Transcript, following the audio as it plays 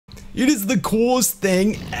It is the coolest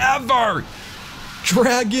thing ever.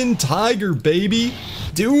 Dragon Tiger, baby.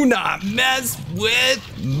 Do not mess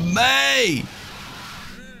with me.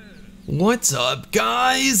 What's up,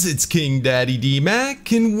 guys? It's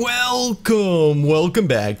KingDaddyDMAC, and welcome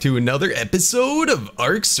back to another episode of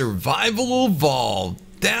Ark Survival Evolved.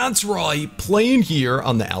 That's right, playing here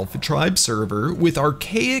on the Alpha Tribe server with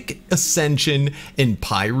Archaic Ascension and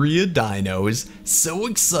Pyria dinos. So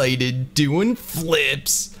excited, doing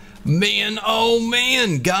flips. Man, oh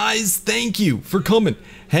man, guys, thank you for coming,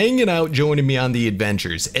 hanging out, joining me on the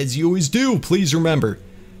adventures. As you always do, please remember,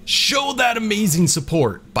 show that amazing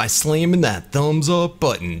support by slamming that thumbs up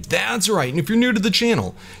button. That's right, and if you're new to the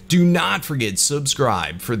channel, do not forget to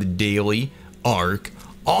subscribe for the daily Ark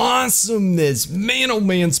awesomeness. Man, oh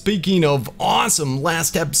man, speaking of awesome,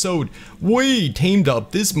 last episode we tamed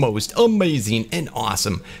up this most amazing and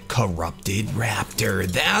awesome corrupted raptor.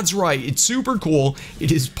 That's right, it's super cool.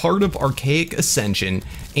 It is part of Archaic Ascension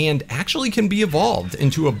and actually can be evolved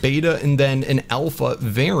into a beta and then an alpha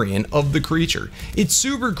variant of the creature. It's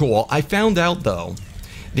super cool. I found out though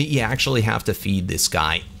that you actually have to feed this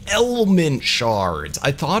guy element shards.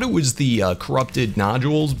 I thought it was the corrupted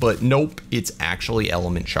nodules, but nope, it's actually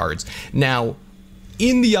element shards. Now,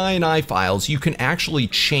 in the INI files, you can actually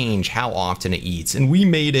change how often it eats, and we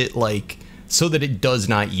made it like so that it does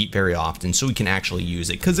not eat very often, so we can actually use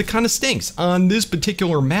it, because it kind of stinks. On this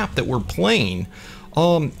particular map that we're playing,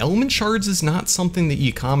 element shards is not something that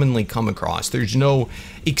you commonly come across. There's no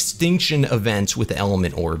extinction events with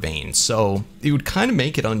element ore veins, so it would kind of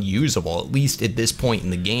make it unusable, at least at this point in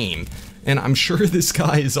the game. And I'm sure this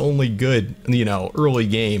guy is only good, you know, early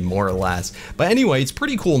game, more or less. But anyway, it's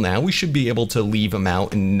pretty cool now. We should be able to leave him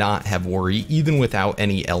out and not have worry, even without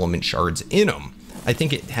any element shards in him. I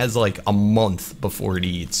think it has like a month before it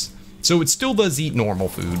eats. So it still does eat normal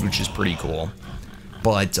food, which is pretty cool.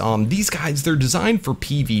 But these guys, they're designed for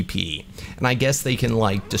PvP, and I guess they can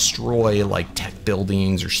like destroy like tech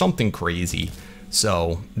buildings or something crazy.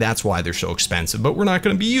 So that's why they're so expensive, but we're not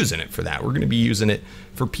going to be using it for that. We're going to be using it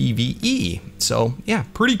for PvE. So yeah,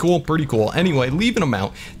 pretty cool, pretty cool. Anyway, leaving them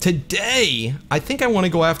out. Today, I think I want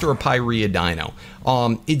to go after a Pyria dino.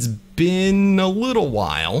 It's been a little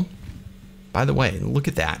while. By the way, look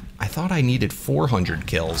at that. I thought I needed 400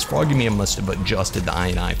 kills. froggyman must have adjusted the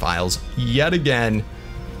INI files yet again.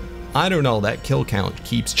 I don't know, that kill count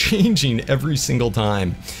keeps changing every single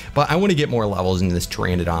time. But I want to get more levels in this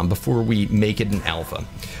Pteranodon before we make it an alpha.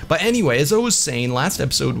 But anyway, as I was saying, last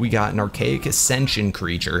episode we got an Archaic Ascension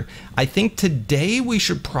creature. I think today we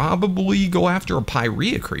should probably go after a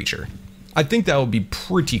Pyria creature. I think that would be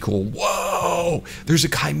pretty cool. Whoa, there's a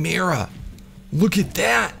Chimera. Look at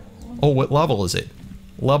that. Oh, what level is it?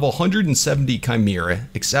 Level 170 Chimera,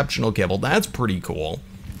 exceptional kibble. That's pretty cool.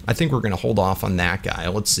 I think we're gonna hold off on that guy.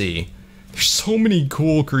 Let's see. There's so many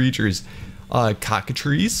cool creatures.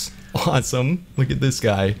 Cockatrice, awesome. Look at this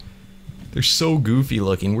guy. They're so goofy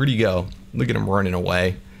looking. Where'd he go? Look at him running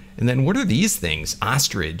away. And then what are these things?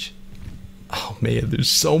 Ostrich. Oh man, there's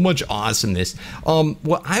so much awesomeness.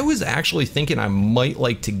 What I was actually thinking I might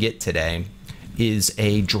like to get today is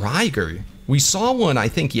a Driger. We saw one, I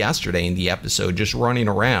think, yesterday in the episode, just running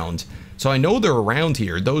around. So I know they're around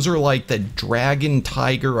here. Those are like the Dragon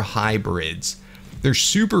Tiger hybrids. They're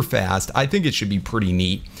super fast. I think it should be pretty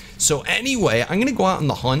neat. So anyway, I'm gonna go out on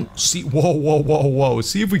the hunt. See, whoa.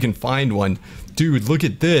 See if we can find one. Dude, look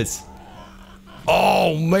at this.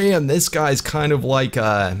 Oh man, this guy's kind of like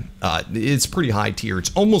it's pretty high tier.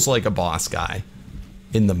 It's almost like a boss guy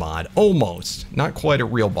in the mod. Almost. Not quite a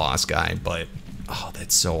real boss guy, but oh,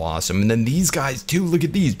 that's so awesome. And then these guys too, look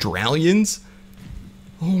at these Dralions.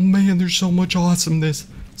 Oh man, there's so much awesomeness.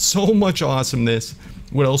 So much awesomeness.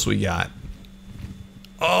 What else we got?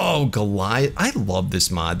 Oh, Goliath. I love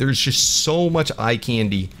this mod. There's just so much eye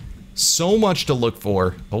candy. So much to look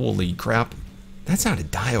for. Holy crap. That's not a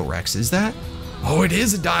Diorex, is that? Oh, it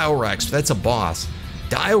is a Diorex. That's a boss.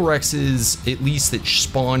 Diorexes, at least that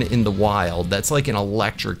spawn in the wild, that's like an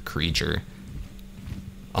electric creature.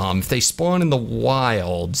 If they spawn in the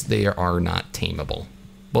wilds, they are not tameable.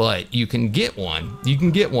 But you can get one. You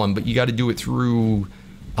can get one, but you got to do it through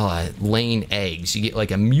laying eggs. You get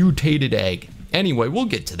like a mutated egg. Anyway, we'll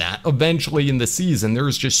get to that eventually in the season.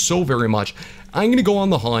 There's just so very much. I'm going to go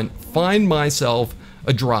on the hunt, find myself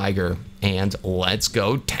a Driger, and let's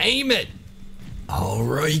go tame it. All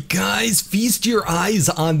right, guys, feast your eyes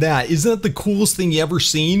on that. Isn't that the coolest thing you ever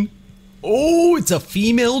seen? Oh, it's a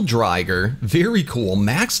female Driger. Very cool.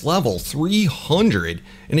 Max level 300.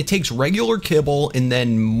 And it takes regular kibble and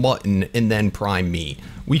then mutton and then prime meat.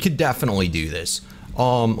 We could definitely do this.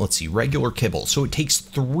 Let's see, regular kibble. So it takes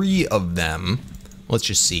 3 of them. Let's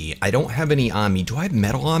just see. I don't have any on me. Do I have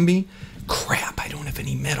metal on me? Crap, I don't have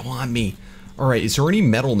any metal on me. All right, is there any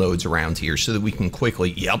metal nodes around here so that we can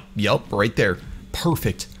quickly... Yep, right there.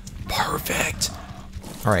 Perfect. Perfect.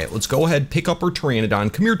 All right, let's go ahead, pick up our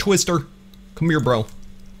Pteranodon. Come here, Twister. Come here, bro.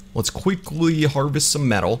 Let's quickly harvest some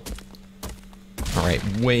metal. All right,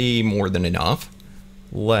 way more than enough.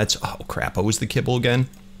 Let's... Oh, crap. What was the kibble again?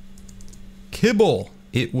 Kibble.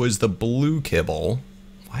 It was the blue kibble.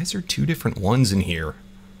 Why is there two different ones in here?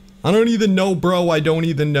 I don't even know, bro. I don't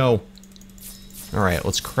even know. All right,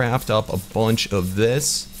 let's craft up a bunch of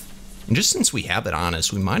this. And just since we have it on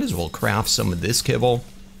us, we might as well craft some of this kibble.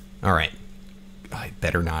 All right. It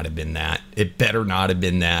better not have been that. It better not have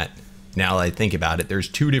been that. Now that I think about it, there's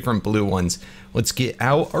two different blue ones. Let's get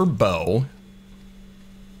out our bow.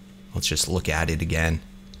 Let's just look at it again.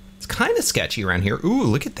 It's kind of sketchy around here. Ooh,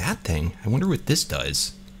 look at that thing. I wonder what this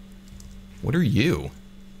does. What are you?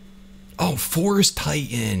 Oh, Forest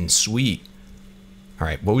Titan. Sweet. All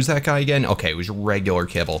right, what was that guy again? Okay, it was regular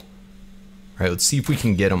kibble. All right, let's see if we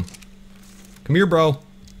can get him. Come here, bro. All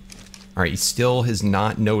right, he still has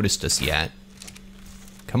not noticed us yet.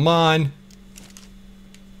 Come on.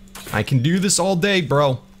 I can do this all day,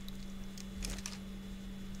 bro.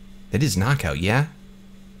 That is knockout, yeah?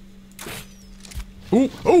 Oh,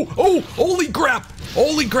 holy crap.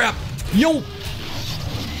 Holy crap. Yo.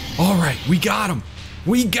 All right, we got him.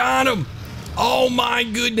 We got him. Oh my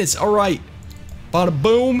goodness. All right. Bada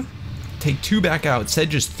boom. Take two back out. It said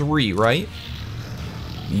just 3, right?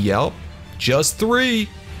 Yep. Just 3.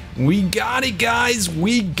 We got it, guys.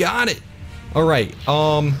 We got it. All right.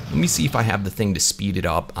 Let me see if I have the thing to speed it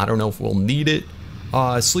up. I don't know if we'll need it.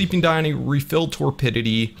 Sleeping Dino, refill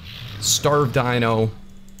torpidity, starved Dino.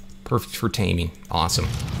 Perfect for taming. Awesome.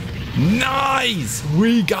 Nice!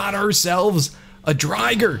 We got ourselves a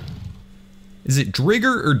Driger. Is it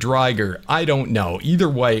Driger or Driger? I don't know. Either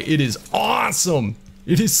way, it is awesome.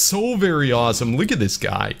 It is so very awesome. Look at this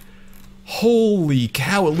guy. Holy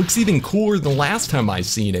cow, it looks even cooler than last time I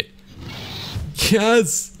seen it.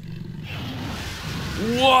 Yes.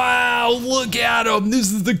 Wow, look at him.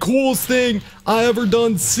 This is the coolest thing I ever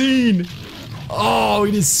done seen. Oh,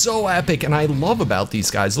 it is so epic, and I love about these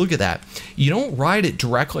guys. Look at that. You don't ride it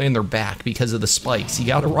directly on their back because of the spikes. You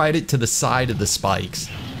gotta ride it to the side of the spikes.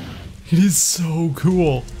 It is so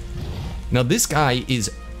cool. Now, this guy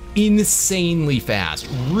is insanely fast.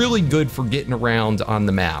 Really good for getting around on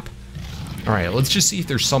the map. All right, let's just see if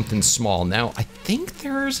there's something small. Now, I think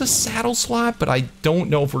there's a saddle slot, but I don't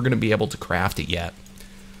know if we're gonna be able to craft it yet.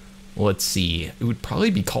 Let's see. It would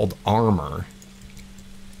probably be called armor.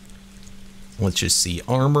 Let's just see.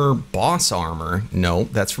 Armor, boss armor. No,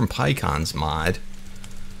 that's from PyCon's mod.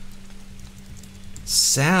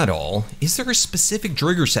 Saddle. Is there a specific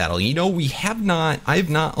Driger saddle? You know, I have not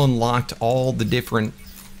unlocked all the different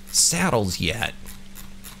saddles yet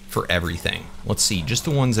for everything. Let's see, just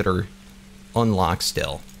the ones that are unlocked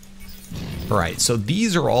still. All right, so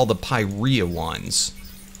these are all the Pyria ones.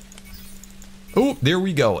 Oh, there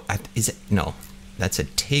we go. Is it? No, that's a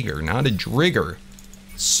Tigger, not a Driger.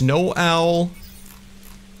 Snow Owl.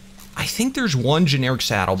 I think there's one generic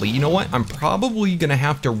saddle, but you know what? I'm probably gonna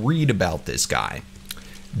have to read about this guy.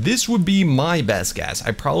 This would be my best guess.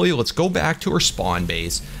 Let's go back to our spawn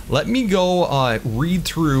base. Let me go read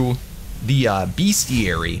through the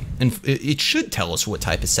bestiary, and it should tell us what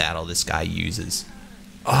type of saddle this guy uses.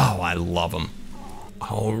 Oh, I love him.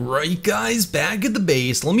 All right, guys, back at the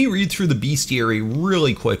base. Let me read through the bestiary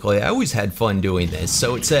really quickly. I always had fun doing this.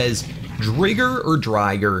 So it says Driger or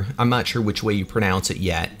Driger. I'm not sure which way you pronounce it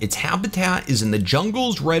yet. Its habitat is in the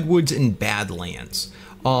jungles, redwoods, and badlands.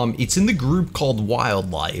 It's in the group called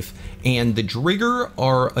wildlife, and the Driger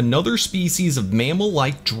are another species of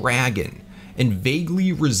mammal-like dragon and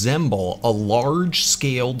vaguely resemble a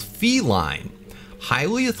large-scaled feline.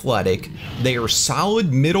 Highly athletic, they are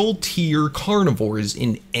solid middle-tier carnivores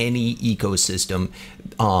in any ecosystem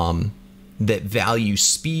that value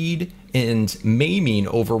speed and maiming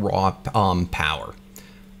over raw power.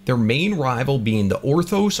 Their main rival being the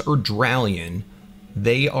Orthos or Dralion.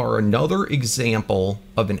 They are another example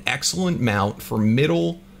of an excellent mount for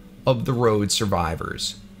middle-of-the-road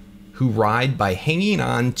survivors who ride by hanging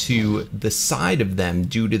on to the side of them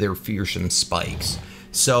due to their fearsome spikes.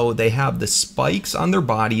 So they have the spikes on their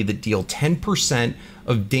body that deal 10%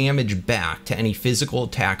 of damage back to any physical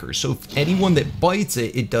attackers. So if anyone that bites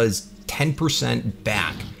it, it does 10%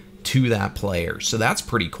 back to that player. So that's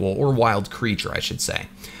pretty cool, or wild creature, I should say.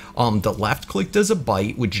 The left click does a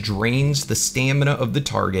bite, which drains the stamina of the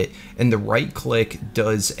target, and the right click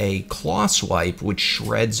does a claw swipe, which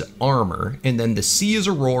shreds armor, and then the C is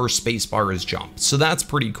a roar, spacebar is jump. So that's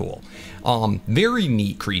pretty cool. Very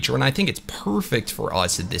neat creature, and I think it's perfect for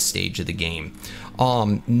us at this stage of the game.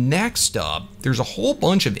 Next up, there's a whole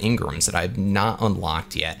bunch of Ingrams that I've not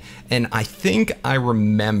unlocked yet, and I think I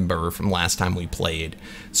remember from last time we played.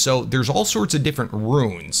 So there's all sorts of different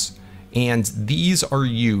runes, and these are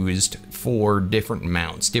used for different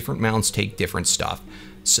mounts. Different mounts take different stuff,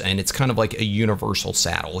 so, and it's kind of like a universal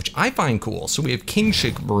saddle, which I find cool. So we have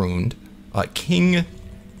Kinship Rune,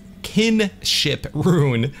 Kinship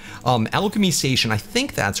Rune, Alchemy Station. I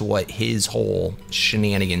think that's what his whole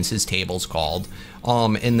shenanigans, his table's called.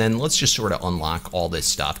 And then let's just sort of unlock all this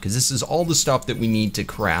stuff, because this is all the stuff that we need to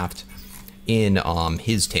craft in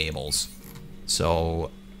his tables.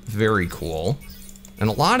 So very cool. And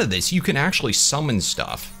a lot of this, you can actually summon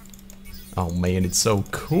stuff. Oh man, it's so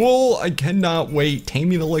cool. I cannot wait.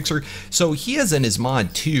 Taming Elixir. So he has in his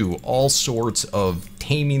mod too, all sorts of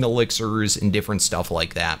taming elixirs and different stuff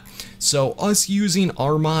like that. So us using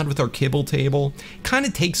our mod with our kibble table kind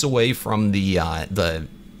of takes away from the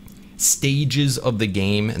stages of the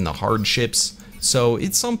game and the hardships. So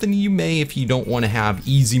it's something you may, if you don't want to have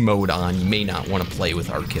easy mode on, you may not want to play with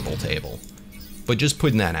our kibble table. But just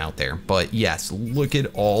putting that out there. But yes, look at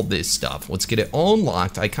all this stuff. Let's get it all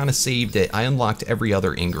unlocked. I kind of saved it. I unlocked every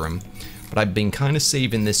other Ingram, but I've been kind of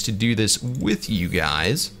saving this to do this with you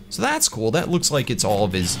guys. So that's cool. That looks like it's all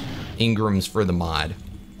of his Ingrams for the mod.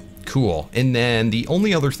 Cool. And then the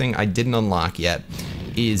only other thing I didn't unlock yet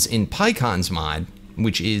is in Pycon's mod,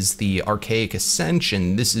 which is the Archaic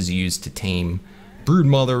Ascension. This is used to tame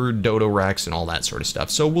Broodmother, Dodo Rex, and all that sort of stuff.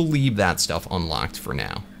 So we'll leave that stuff unlocked for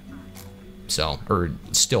now. So, or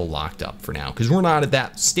still locked up for now, because we're not at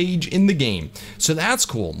that stage in the game. So that's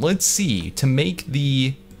cool. Let's see, to make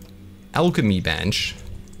the alchemy bench,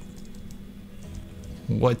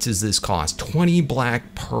 what does this cost? 20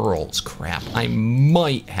 black pearls. Crap, I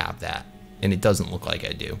might have that, and it doesn't look like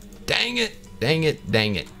I do. Dang it, dang it,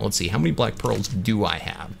 dang it. Let's see, how many black pearls do I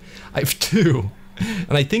have? I have 2,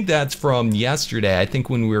 and I think that's from yesterday. I think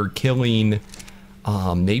when we were killing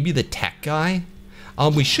maybe the tech guy.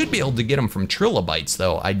 We should be able to get them from trilobites,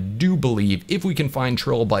 though, I do believe, if we can find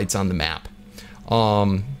trilobites on the map.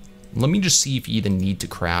 Let me just see if you even need to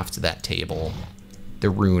craft that table, the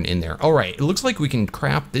rune in there. All right, it looks like we can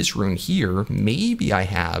craft this rune here. Maybe I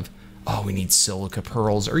have... Oh, we need silica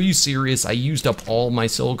pearls. Are you serious? I used up all my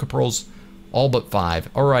silica pearls, all but 5.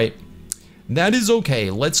 All right, that is okay.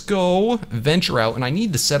 Let's go venture out, and I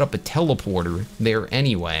need to set up a teleporter there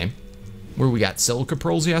anyway, where we got silica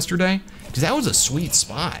pearls yesterday. Because that was a sweet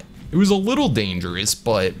spot. It was a little dangerous,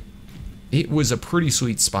 but it was a pretty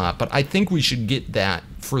sweet spot. But I think we should get that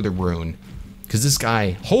for the rune. Because this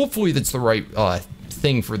guy, hopefully that's the right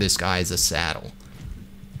thing for this guy as a saddle.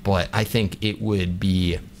 But I think it would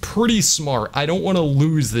be pretty smart. I don't want to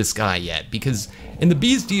lose this guy yet. Because in the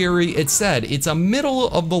bestiary, it said it's a middle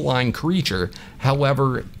of the line creature.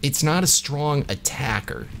 However, it's not a strong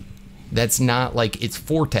attacker. That's not like its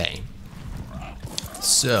forte.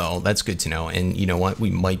 So that's good to know, and you know what, we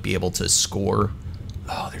might be able to score.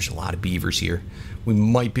 Oh, there's a lot of beavers here. We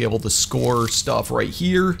might be able to score stuff right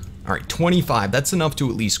here. All right, 25, that's enough to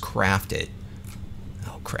at least craft it.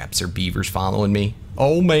 Oh crap, there are beavers following me.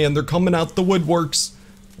 Oh man, they're coming out the woodworks.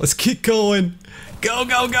 Let's keep going. Go,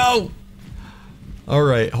 go, go. All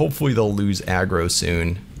right, hopefully they'll lose aggro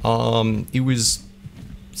soon. It was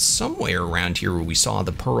somewhere around here where we saw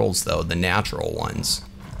the pearls though, the natural ones.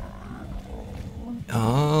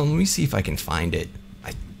 Let me see if I can find it.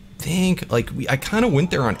 I think, like, I kind of went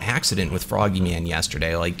there on accident with froggyman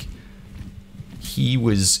yesterday. Like, I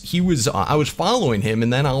was following him,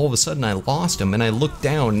 and then all of a sudden I lost him, and I looked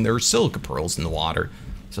down, and there were silica pearls in the water.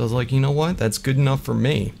 So I was like, you know what? That's good enough for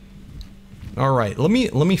me. All right, let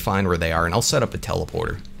me find where they are, and I'll set up a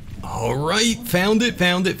teleporter. All right, found it.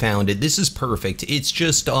 This is perfect. It's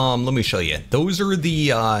just, let me show you. Those are the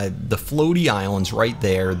floaty islands right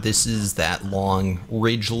there. This is that long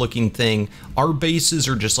ridge-looking thing. Our bases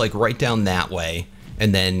are just like right down that way,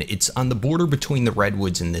 and then it's on the border between the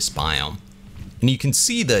redwoods and this biome. And you can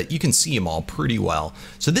see them all pretty well.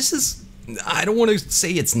 So this is, I don't want to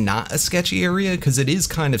say it's not a sketchy area because it is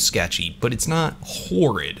kind of sketchy, but it's not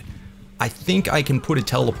horrid. I think I can put a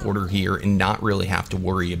teleporter here and not really have to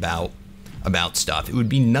worry about stuff. It would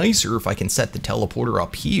be nicer if I can set the teleporter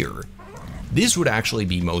up here. This would actually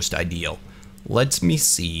be most ideal. Let me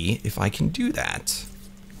see if I can do that.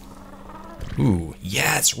 Ooh,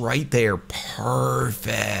 yes, right there.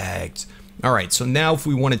 Perfect. All right, so now if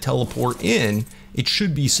we want to teleport in, it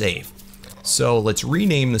should be safe. So let's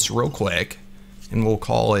rename this real quick, and we'll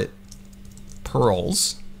call it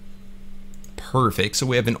Pearls. Perfect. So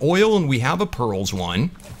we have an oil and we have a pearls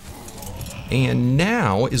one. And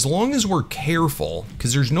now, as long as we're careful,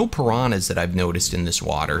 because there's no piranhas that I've noticed in this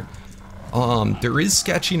water, there is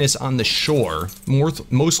sketchiness on the shore,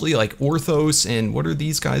 mostly like orthos and what are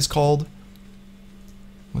these guys called?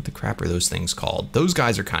 What the crap are those things called? Those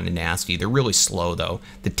guys are kind of nasty. They're really slow though.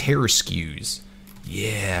 The Terraskews.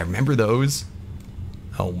 Yeah, remember those?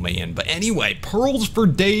 Oh man, but anyway, pearls for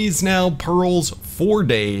days now, pearls for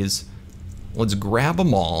days. Let's grab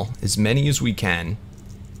them all, as many as we can.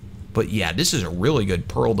 But yeah, this is a really good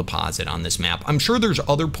pearl deposit on this map. I'm sure there's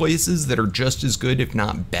other places that are just as good, if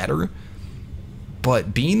not better.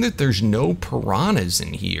 But being that there's no piranhas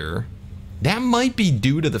in here, that might be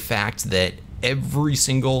due to the fact that every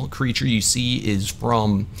single creature you see is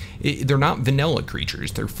from, they're not vanilla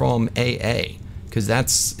creatures, they're from AA. Because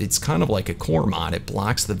it's kind of like a core mod, it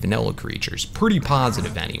blocks the vanilla creatures. Pretty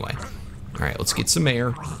positive anyway. Alright, let's get some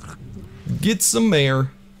air. Get some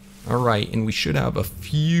air. Alright, and we should have a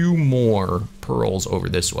few more pearls over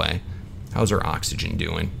this way. How's our oxygen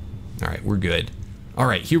doing? Alright, we're good.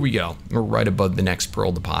 Alright, here we go. We're right above the next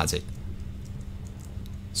pearl deposit.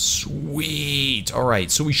 Sweet!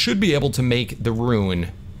 Alright, so we should be able to make the rune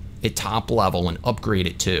at top level and upgrade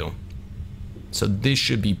it too. So this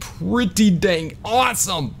should be pretty dang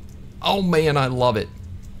awesome! Oh man, I love it.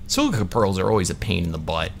 Silica pearls are always a pain in the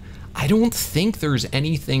butt. I don't think there's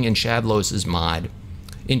anything in Shadlos's mod,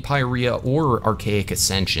 in Pyria or Archaic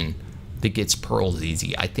Ascension, that gets pearls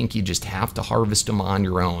easy. I think you just have to harvest them on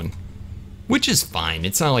your own. Which is fine.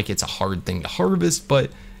 It's not like it's a hard thing to harvest,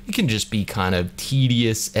 but it can just be kind of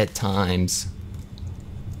tedious at times.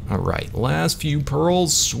 Alright, last few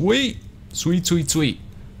pearls. Sweet! Sweet, sweet, sweet.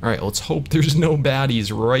 Alright, let's hope there's no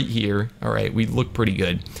baddies right here. Alright, we look pretty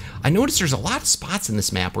good. I noticed there's a lot of spots in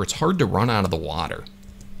this map where it's hard to run out of the water.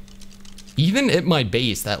 Even at my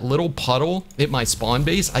base, that little puddle at my spawn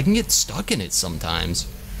base, I can get stuck in it sometimes.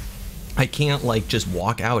 I can't like just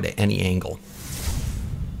walk out at any angle.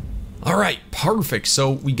 Alright, perfect.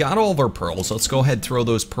 So we got all of our pearls. Let's go ahead and throw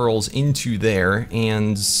those pearls into there.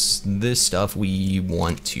 And this stuff we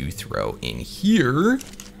want to throw in here.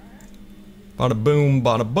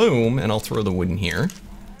 Bada boom, and I'll throw the wood in here.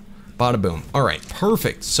 Bada boom. Alright,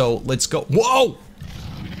 perfect. So let's go. Whoa!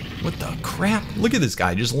 What the crap? Look at this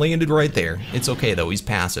guy, just landed right there. It's okay though, he's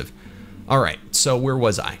passive. Alright, so where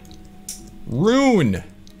was I? Rune!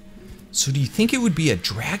 So do you think it would be a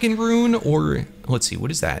dragon rune or, let's see,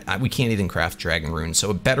 what is that? We can't even craft dragon rune,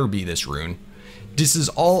 so it better be this rune. This is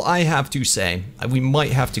all I have to say. We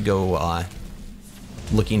might have to go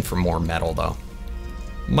looking for more metal though.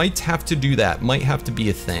 Might have to do that, might have to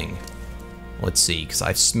be a thing. Let's see, because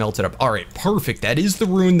I've smelted up. Alright, perfect, that is the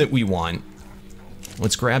rune that we want.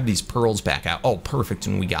 Let's grab these pearls back out. Oh, perfect,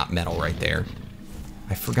 and we got metal right there.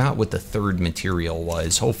 I forgot what the third material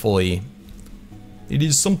was. Hopefully, it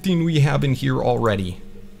is something we have in here already.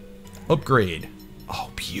 Upgrade. Oh,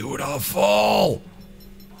 beautiful!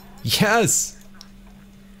 Yes!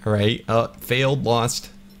 Alright, failed, lost.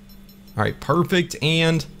 Alright, perfect,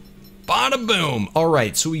 and bada boom!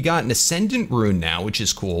 Alright, so we got an Ascendant rune now, which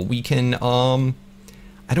is cool. We can,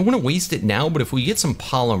 I don't want to waste it now, but if we get some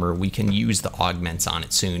polymer, we can use the augments on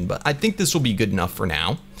it soon. But I think this will be good enough for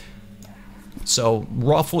now. So,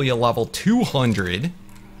 roughly a level 200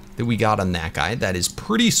 that we got on that guy. That is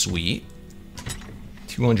pretty sweet.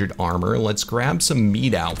 200 armor. Let's grab some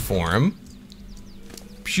meat out for him.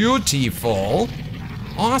 Beautiful.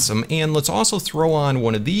 Awesome. And let's also throw on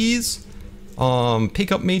one of these.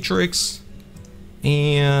 Pickup matrix.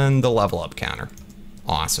 And the level up counter.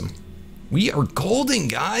 Awesome. We are golden,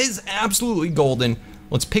 guys. Absolutely golden.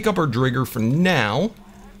 Let's pick up our Driger for now.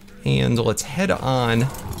 And let's head on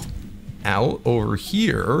out over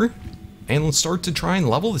here. And let's start to try and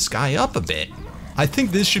level this guy up a bit. I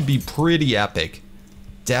think this should be pretty epic.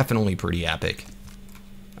 Definitely pretty epic.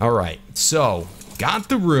 Alright, so, got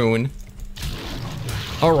the rune.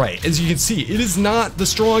 Alright, as you can see, it is not the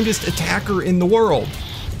strongest attacker in the world.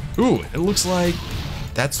 Ooh, it looks like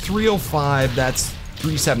that's 305, that's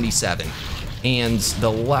 377. And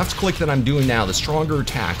the left click that I'm doing now, the stronger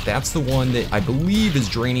attack, that's the one that I believe is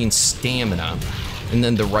draining stamina. And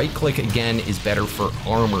then the right click again is better for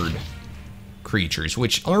armored creatures,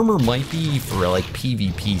 which armor might be for like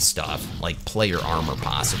PvP stuff, like player armor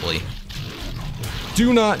possibly.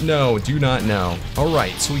 Do not know, do not know.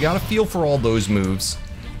 Alright, so we got a feel for all those moves.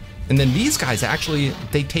 And then these guys actually,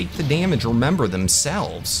 they take the damage, remember,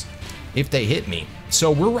 themselves if they hit me. So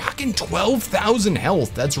we're rocking 12,000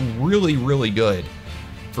 health. That's really, really good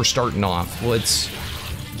for starting off. Let's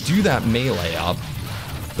do that melee up.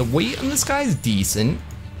 The weight on this guy is decent.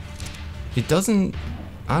 It doesn't,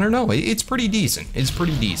 I don't know, it's pretty decent. It's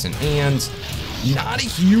pretty decent. And not a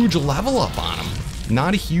huge level up on him.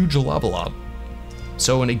 Not a huge level up.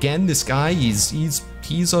 So, and again, this guy, he's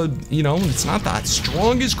a, you know, it's not the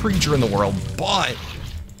strongest creature in the world, but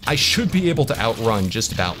I should be able to outrun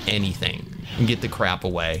just about anything and get the crap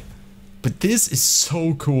away. But this is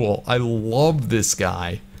so cool. I love this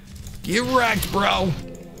guy. Get wrecked, bro.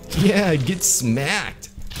 Yeah, get smacked.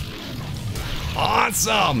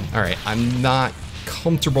 Awesome. All right, I'm not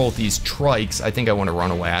comfortable with these trikes. I think I want to run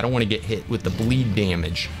away. I don't want to get hit with the bleed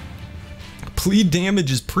damage. Bleed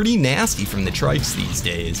damage is pretty nasty from the trikes these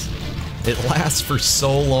days. It lasts for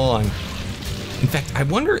so long. In fact, I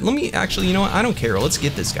wonder, let me actually, you know what? I don't care. Let's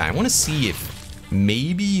get this guy. I want to see if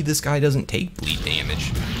maybe this guy doesn't take bleed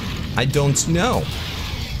damage. I don't know.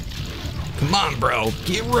 Come on, bro.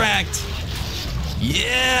 Get wrecked.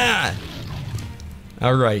 Yeah.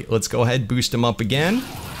 All right, let's go ahead, boost him up again.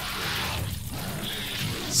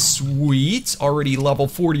 Sweet. Already level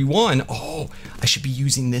 41. Oh, I should be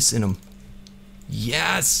using this in him.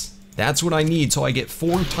 Yes, that's what I need, so I get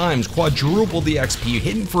 4 times, quadruple the XP,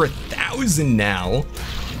 hitting for 1,000 now.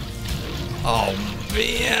 Oh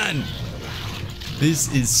man,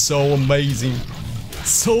 this is so amazing,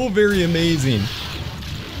 so very amazing.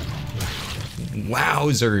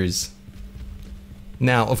 Wowzers.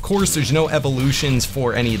 Now, of course, there's no evolutions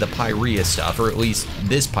for any of the Pyria stuff, or at least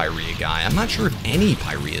this Pyria guy. I'm not sure if any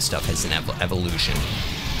Pyria stuff has an evolution.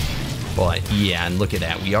 But yeah, and look at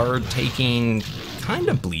that. We are taking kind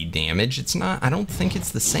of bleed damage. It's not, I don't think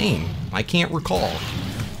it's the same. I can't recall.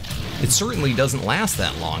 It certainly doesn't last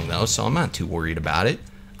that long though, so I'm not too worried about it.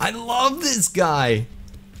 I love this guy.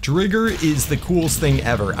 Driger is the coolest thing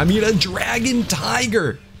ever. I mean, a dragon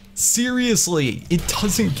tiger. Seriously, it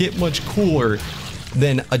doesn't get much cooler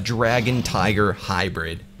than a dragon tiger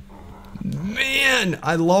hybrid. Man,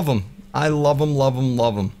 I love him. I love him, love him,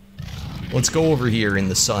 love him. Let's go over here in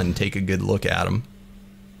the sun, take a good look at him.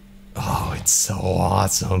 Oh, it's so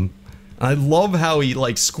awesome. I love how he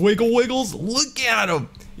like squiggle wiggles. Look at him.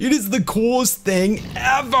 It is the coolest thing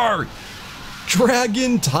ever.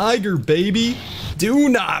 Dragon tiger, baby. Do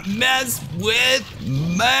not mess with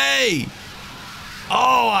me.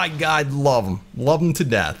 Oh my God, love him. Love him to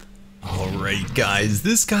death. All right, guys,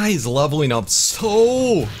 this guy is leveling up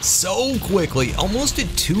so quickly. Almost at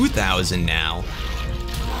 2,000 now.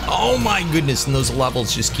 Oh my goodness, and those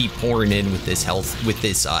levels just keep pouring in with this health, with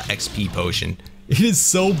this XP potion. It is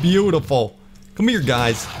so beautiful. Come here,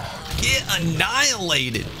 guys. Get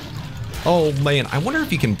annihilated. Oh man, I wonder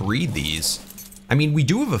if you can breed these. I mean, we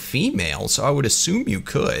do have a female, so I would assume you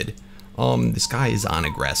could. This guy is on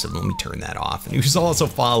aggressive. Let me turn that off. And he was also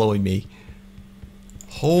following me.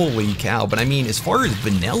 Holy cow. But I mean, as far as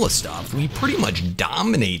vanilla stuff, we pretty much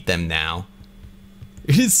dominate them now.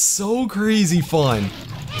 It is so crazy fun.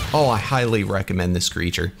 Oh, I highly recommend this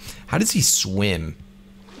creature. How does he swim?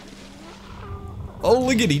 Oh,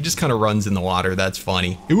 look at it. He just kind of runs in the water. That's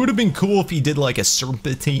funny. It would have been cool if he did like a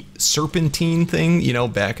serpentine thing, you know,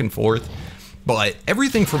 back and forth. But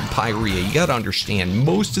everything from Pyria, you gotta understand,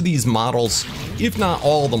 most of these models, if not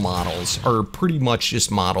all the models, are pretty much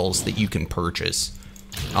just models that you can purchase,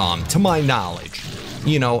 to my knowledge,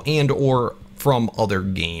 you know, and or from other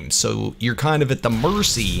games. So you're kind of at the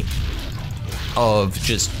mercy of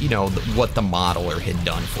just, you know, what the modeler had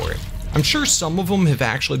done for it. I'm sure some of them have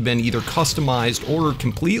actually been either customized or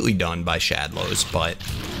completely done by Shadlows, but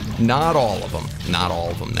not all of them. Not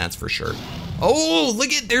all of them, that's for sure. Oh,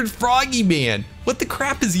 look at, there's froggyman. What the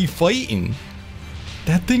crap is he fighting?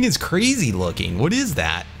 That thing is crazy looking. What is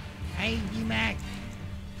that? Hey, Dmac.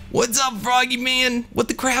 What's up, froggyman? What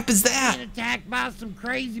the crap is that? Been attacked by some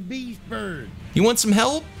crazy beast bird. You want some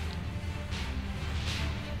help?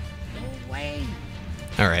 No way.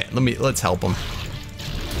 All right, let's help him.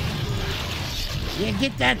 Yeah,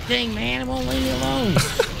 get that thing, man. It won't leave me alone.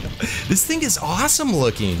 This thing is awesome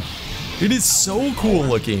looking. It is so cool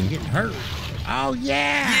looking. Getting hurt. Oh,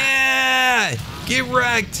 yeah. Yeah! Get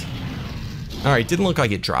wrecked. All right, didn't look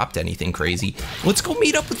like it dropped anything crazy. Let's go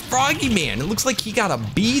meet up with froggyman. It looks like he got a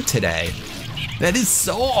bee today. That is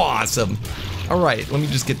so awesome. All right, let me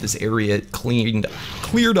just get this area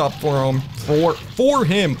cleared up for him, for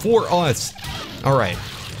us. All right,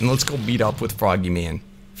 and let's go meet up with froggyman.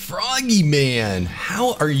 Froggyman,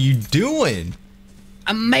 how are you doing?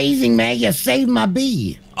 Amazing, man. You saved my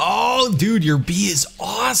bee. Oh, dude, your bee is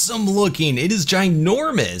awesome looking. It is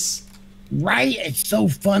ginormous. Right? It's so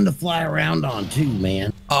fun to fly around on too,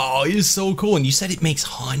 man. Oh, it is so cool. And you said it makes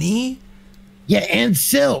honey? Yeah, and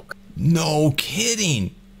silk. No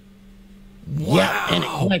kidding. Wow. Yeah, and it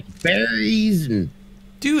collects berries and...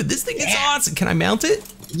 Dude, this thing is awesome. Can I mount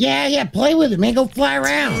it? Yeah, play with it, man. Go fly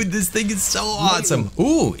around. Dude, this thing is so awesome.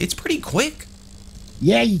 Ooh, it's pretty quick.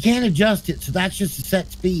 Yeah, you can't adjust it, so that's just a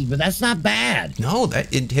set speed, but that's not bad. No,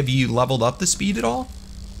 have you leveled up the speed at all?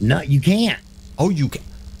 No, you can't. Oh, you can.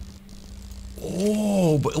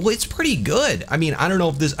 Oh, but well, it's pretty good. I mean, I don't know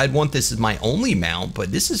if I'd want this as my only mount,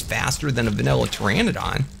 but this is faster than a vanilla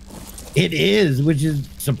Pteranodon. It is, which is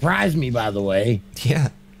surprised me, by the way. Yeah.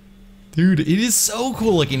 Dude, it is so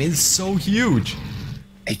cool looking. It is so huge.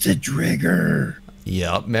 It's a Driger.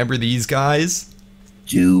 Yep, remember these guys?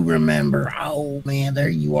 Do remember. Oh, man, there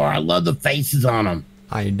you are. I love the faces on them.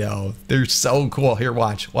 I know. They're so cool. Here,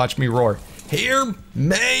 watch. Watch me roar. Hear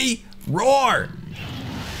me roar.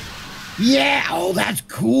 Yeah. Oh, that's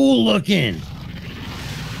cool looking.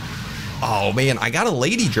 Oh, man, I got a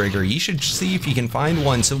lady Driger. You should see if you can find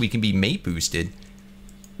one so we can be mate boosted.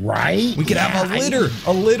 Right? We could have a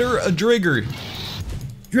litter. A Driger.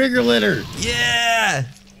 Driger litter. Yeah.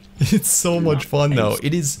 It's so much fun, though.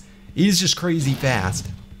 It is just crazy fast.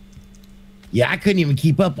 Yeah, I couldn't even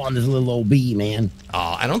keep up on this little old bee, man.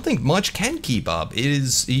 Oh, I don't think much can keep up.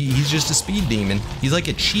 He's just a speed demon. He's like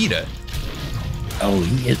a cheetah. Oh,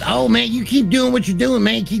 he is. Oh, man, you keep doing what you're doing,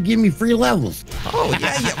 man. Keep giving me free levels. Oh,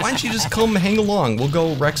 yeah. Why don't you just come hang along? We'll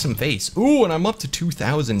go wreck some face. Ooh, and I'm up to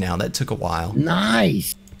 2,000 now. That took a while.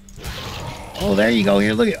 Nice. Oh, there you go.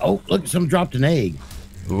 Here, look at. Oh, look, someone dropped an egg.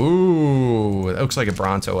 Ooh, that looks like a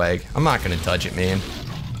Bronto egg. I'm not gonna touch it, man.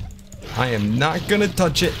 I am not gonna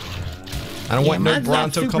touch it. I don't want no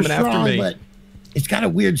Bronto coming after me. But it's got a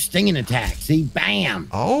weird stinging attack. See, bam.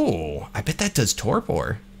 Oh, I bet that does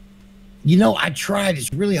torpor. You know, I tried.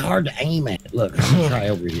 It's really hard to aim at. Look, I'm gonna try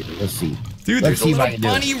over here. Let's see. Dude, there's a little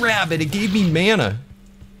bunny rabbit. It gave me mana.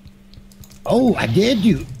 Oh, I did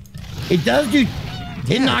do. It does do.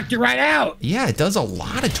 It knocked it right out. Yeah, it does a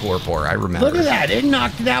lot of torpor, I remember. Look at that. It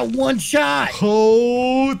knocked it out one shot.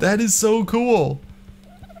 Oh, that is so cool.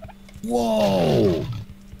 Whoa.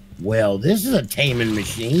 Well, this is a taming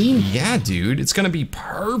machine. Yeah, dude. It's going to be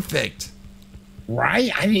perfect.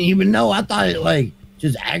 Right? I didn't even know. I thought it, like,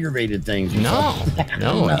 just aggravated things. No.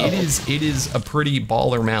 It is a pretty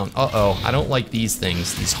baller mount. Uh-oh. I don't like these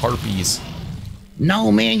things, these harpies.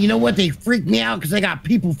 No, man, you know what? They freak me out because they got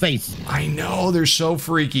people faces. I know, they're so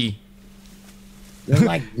freaky. They're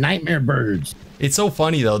like nightmare birds. It's so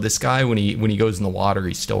funny though. This guy, when he goes in the water,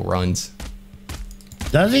 he still runs.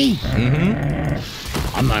 Does he?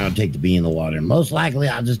 Mm-hmm. I'm not gonna take the bee in the water. Most likely,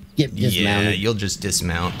 I'll just get dismounted. Yeah, you'll just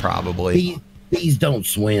dismount probably. Bees don't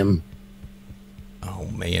swim. Oh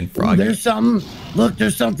man, Froggy. Ooh, there's something. Look,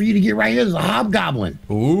 there's something for you to get right here. There's a hobgoblin.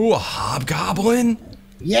 Ooh, a hobgoblin.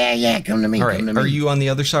 Yeah, come to me. All right, are you on the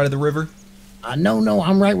other side of the river? No,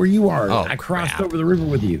 I'm right where you are. Oh, I crossed over the river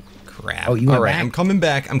with you. Crap. Oh, you went All right, back?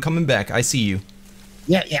 I'm coming back. I see you.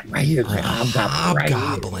 Yeah, right here. All right,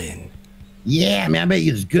 hobgoblin. Right, yeah, man, I bet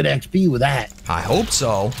you there's good XP with that. I hope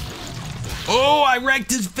so. Oh, I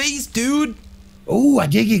wrecked his face, dude. Oh, I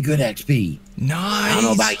did get good XP. Nice. I don't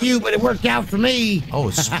know about you, but it worked out for me. Oh,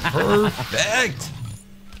 it's perfect.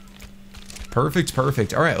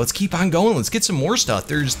 Perfect. All right, let's keep on going. Let's get some more stuff.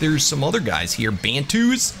 There's some other guys here.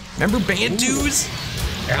 Bantus. Remember Bantus?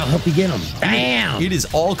 Here, I'll help you get them. Bam. It is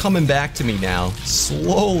all coming back to me now.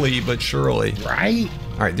 Slowly but surely. Right?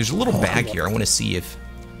 All right, there's a little bag here. I want to see if...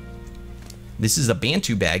 This is a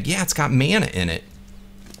Bantu bag. Yeah, it's got mana in it.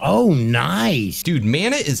 Oh, nice. Dude,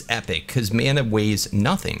 mana is epic because mana weighs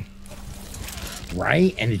nothing.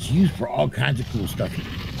 Right? And it's used for all kinds of cool stuff.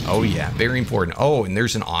 Oh, yeah. Very important. Oh, and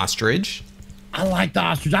there's an ostrich. I like the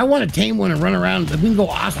ostrich. I want to tame one and run around. We can go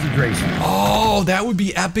ostrich racing. Oh, that would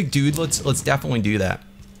be epic, dude. Let's definitely do that.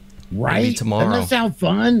 Right? Maybe tomorrow. Doesn't that sound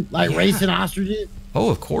fun? Like racing ostriches? Oh,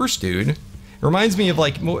 of course, dude. It reminds me of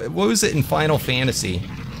like, what was it in Final Fantasy?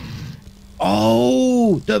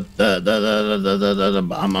 Oh, the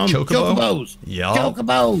Chocobo? chocobos. Yup.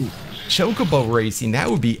 Chocobo. Chocobo racing. That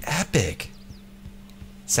would be epic.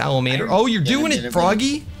 Salamander. Oh, you're doing it,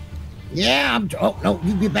 Froggy? Yeah, oh, no,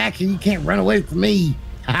 you get back here. You can't run away from me.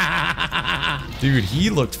 Dude, he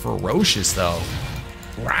looked ferocious, though.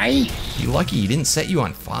 Right? You lucky he didn't set you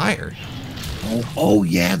on fire. Oh,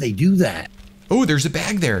 yeah, they do that. Oh, there's a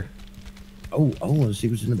bag there. Oh, let's see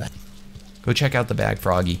what's in the bag. Go check out the bag,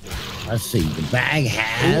 Froggy. Let's see. The bag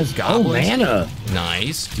has goblins. mana.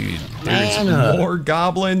 Nice, dude. There's Mana. more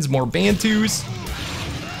goblins, more Bantus.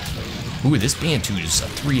 Ooh, this Bantu is a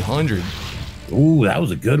 300. Ooh, that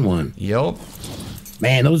was a good one. Yup.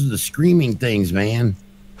 Man, those are the screaming things, man.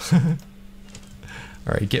 All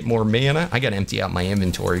right, get more mana. I gotta empty out my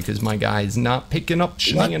inventory because my guy is not picking up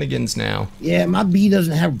shenanigans now. Yeah, my bee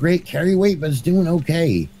doesn't have great carry weight, but it's doing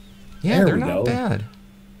okay. Yeah, they're not bad.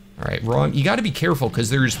 All right, Ron, you got to be careful because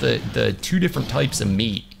there's the two different types of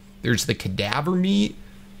meat. There's the cadaver meat,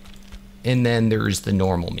 and then there's the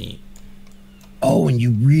normal meat. Oh, and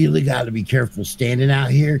you really got to be careful standing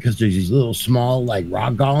out here because there's these little small, like,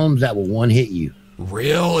 rock golems that will one-hit you.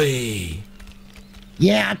 Really?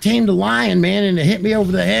 Yeah, I tamed a lion, man, and it hit me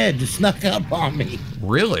over the head. Just snuck up on me.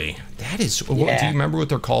 Really? That is... Yeah. What, do you remember what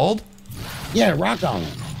they're called? Yeah, rock golem.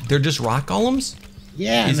 They're just rock golems?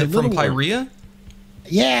 Yeah. Is it from Pyria?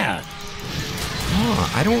 Yeah.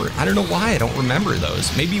 Oh, I don't know why I don't remember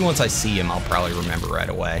those. Maybe once I see them, I'll probably remember right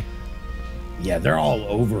away. Yeah, they're all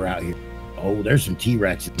over out here. Oh, there's some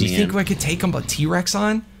T-Rex. Do you think I could take a T-Rex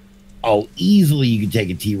on? Oh, easily you could take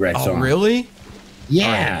a T-Rex on. Oh, really?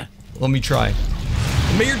 Yeah. Right, let me try.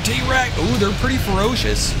 Come here, T-Rex. Ooh, they're pretty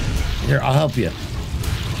ferocious. Here, I'll help you.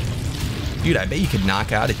 Dude, I bet you could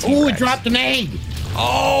knock out a T-Rex. Oh, it dropped an egg.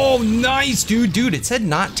 Oh, nice, dude. Dude, it said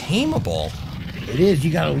not tameable. It is.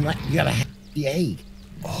 You gotta have the egg.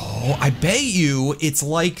 Oh, I bet you it's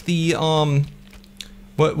like the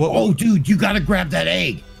What? Oh, dude, you gotta grab that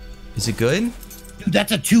egg. Is it good? Dude,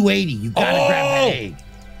 that's a 280. You gotta grab that egg.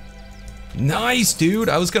 Nice, dude.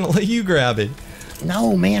 I was gonna let you grab it.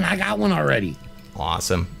 No, man, I got one already.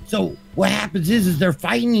 Awesome. So what happens is they're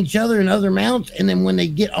fighting each other in other mounts, and then when they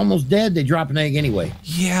get almost dead, they drop an egg anyway.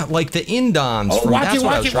 Yeah, like the Indoms. Oh, from, watch that's it,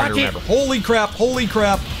 what I watch was it, trying to watch remember. it. Holy crap! Holy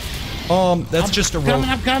crap! That's just a rope.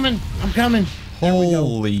 I'm coming.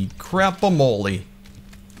 Holy crap-a-moly.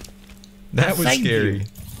 That was saved scary. you.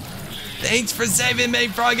 Thanks for saving me,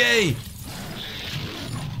 Froggy!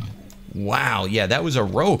 Wow, yeah, that was a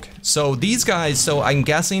rogue. So these guys, so I'm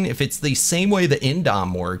guessing if it's the same way the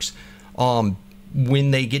Indom works,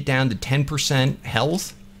 when they get down to 10%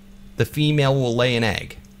 health, the female will lay an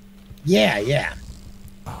egg. Yeah.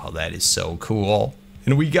 Oh, that is so cool.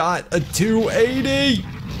 And we got a 280!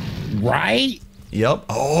 Right? Yep.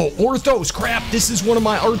 Oh, Orthos, crap, this is one of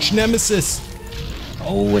my arch nemesis.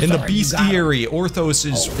 Oh, it's In the alright, you got him. bestiary,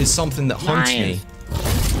 Orthos is something that hunts Lions. me.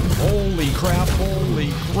 Holy crap, holy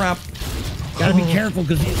crap. Gotta be careful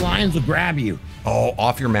because these lions will grab you. Oh,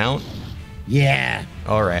 off your mount? Yeah.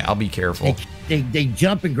 All right, I'll be careful. They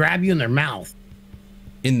jump and grab you in their mouth.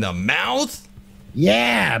 In the mouth?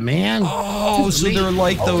 Yeah, man. Oh, so they're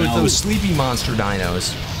like those sleepy monster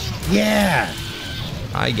dinos. Yeah.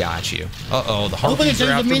 I got you. Uh-oh, the look, harpies there's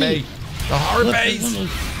are a after mini. me. The harpies.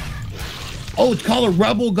 Oh, it's called a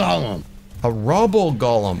rubble golem. A rubble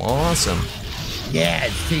golem, awesome. Yeah,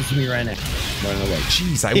 it's chasing me right now. Running away.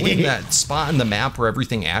 Jeez, I went in that spot in the map where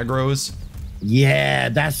everything aggroes. Yeah,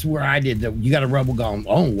 that's where I did. You got a rubble golem.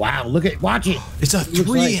 Oh, wow. Watch it. It's a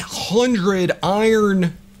 300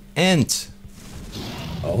 iron ent.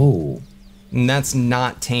 Oh. And that's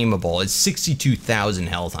not tameable. It's 62,000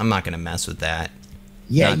 health. I'm not going to mess with that.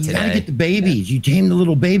 Yeah, you gotta get the babies. You tame the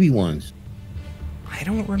little baby ones. I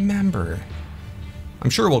don't remember. I'm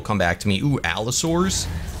sure it will come back to me. Ooh, allosaurs.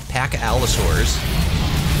 Pack of allosaurs.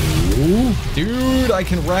 Ooh. Dude, I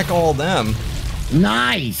can wreck all them.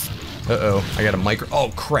 Nice. Uh-oh, I got a micro...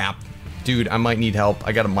 Oh, crap. Dude, I might need help.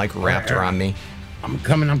 I got a microraptor on me. I'm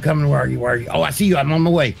coming. Where are you? Oh, I see you. I'm on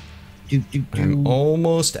my way. I'm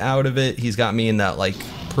almost out of it. He's got me in that, like,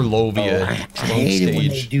 Perlovia I drone hate it when they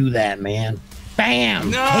stage. do that, man. Bam!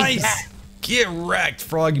 Nice! Get wrecked,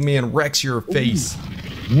 Froggyman wrecks your face.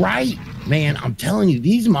 Right? Man, I'm telling you,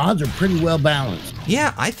 these mods are pretty well balanced.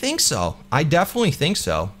 Yeah, I think so. I definitely think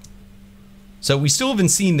so. So we still haven't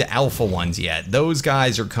seen the alpha ones yet. Those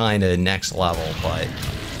guys are kind of next level, but...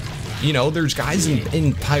 You know, there's guys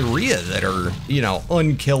in Pyria that are, you know,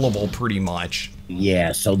 unkillable pretty much.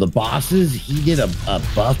 Yeah, so the bosses, he did a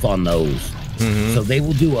buff on those. Mm-hmm. So they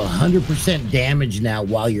will do 100% damage now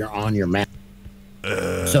while you're on your map.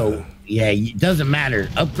 So, yeah, it doesn't matter.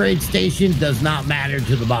 Upgrade station does not matter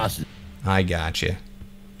to the bosses. I got you.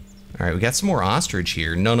 All right, we got some more ostrich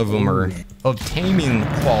here. None of them are of taming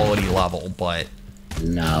quality level, but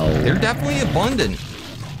no, they're definitely abundant.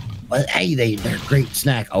 But hey, they're a great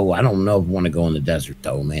snack. Oh, I don't know if I want to go in the desert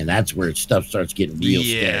though, man. That's where stuff starts getting real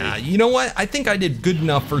scary. Yeah, you know what? I think I did good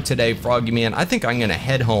enough for today, Froggyman. I think I'm gonna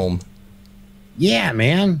head home. Yeah,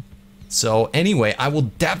 man. So anyway, I will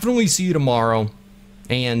definitely see you tomorrow.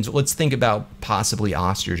 And let's think about possibly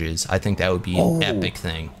ostriches. I think that would be an epic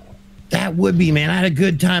thing. That would be, man. I had a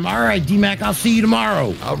good time. All right, Dmac, I'll see you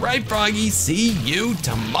tomorrow. All right, Froggy, see you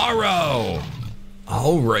tomorrow.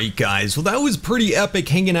 Alright guys, well that was pretty epic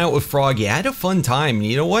hanging out with Froggy. I had a fun time, and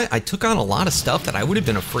you know what? I took on a lot of stuff that I would have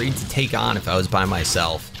been afraid to take on if I was by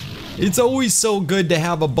myself. It's always so good to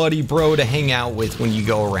have a buddy bro to hang out with when you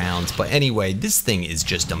go around. But anyway, this thing is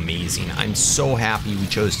just amazing. I'm so happy we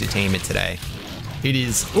chose to tame it today. It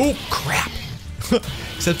is, oh crap.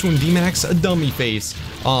 Except when Dmac's a dummy face.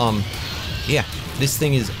 Yeah, this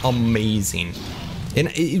thing is amazing. And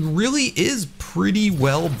it really is pretty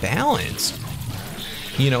well balanced.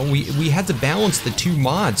 You know, we had to balance the two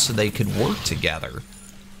mods so they could work together.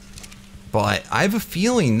 But I have a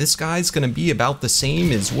feeling this guy's going to be about the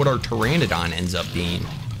same as what our Pteranodon ends up being.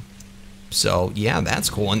 So, yeah, that's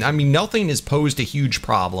cool. And I mean, nothing has posed a huge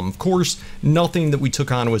problem. Of course, nothing that we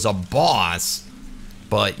took on was a boss.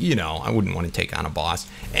 But, you know, I wouldn't want to take on a boss.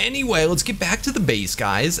 Anyway, let's get back to the base,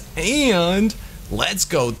 guys. And let's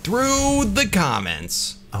go through the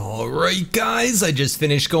comments. Alright guys, I just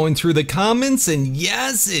finished going through the comments, and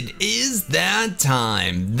yes, it is that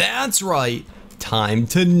time. That's right, time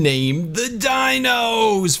to name the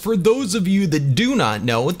dinos. For those of you that do not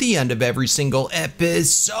know, at the end of every single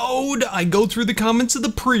episode, I go through the comments of the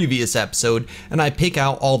previous episode, and I pick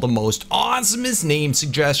out all the most awesomest name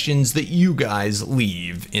suggestions that you guys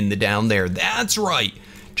leave in the down there. That's right.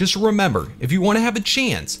 Just remember, if you want to have a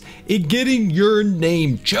chance at getting your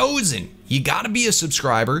name chosen, you gotta be a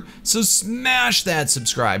subscriber, so smash that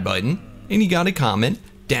subscribe button, and you gotta comment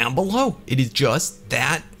down below. It is just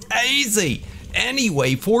that easy.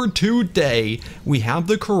 Anyway, for today, we have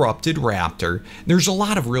the Corrupted Raptor. There's a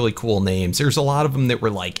lot of really cool names. There's a lot of them that were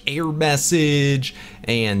like Air Message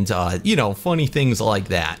and, you know, funny things like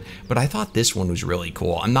that. But I thought this one was really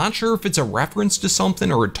cool. I'm not sure if it's a reference to something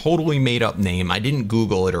or a totally made up name. I didn't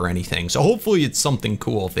Google it or anything. So hopefully it's something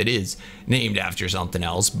cool if it is named after something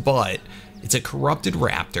else. But it's a Corrupted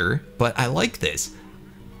Raptor. But I like this.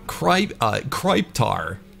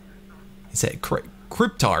 Cryptar. Is that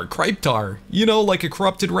Cryptar, you know, like a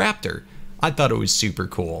corrupted raptor. I thought it was super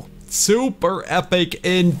cool. Super epic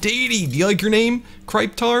indeedy. Do you like your name,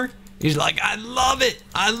 Cryptar? He's like, I love it.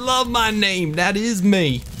 I love my name. That is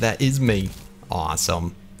me. That is me.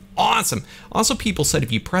 Awesome. Awesome. Also, people said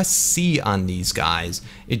if you press C on these guys,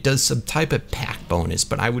 it does some type of pack bonus,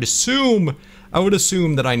 but I would assume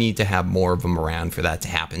that I need to have more of them around for that to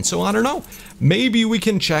happen. So I don't know. Maybe we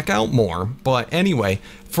can check out more. But anyway,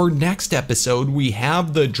 for next episode, we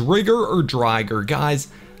have the Driger or Driger. Guys,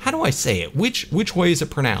 how do I say it? Which way is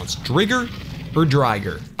it pronounced? Driger or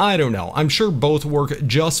Driger? I don't know. I'm sure both work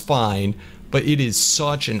just fine, but it is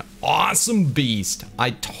such an awesome beast.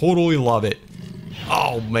 I totally love it.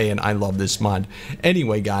 Oh man, I love this mod.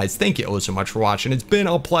 Anyway, guys, thank you so much for watching. It's been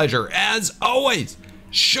a pleasure. As always,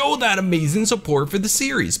 show that amazing support for the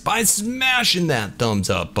series by smashing that thumbs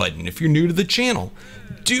up button. If you're new to the channel,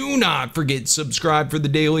 do not forget to subscribe for the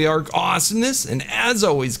daily Arc awesomeness. And as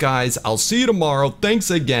always, guys, I'll see you tomorrow.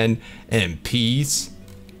 Thanks again, and peace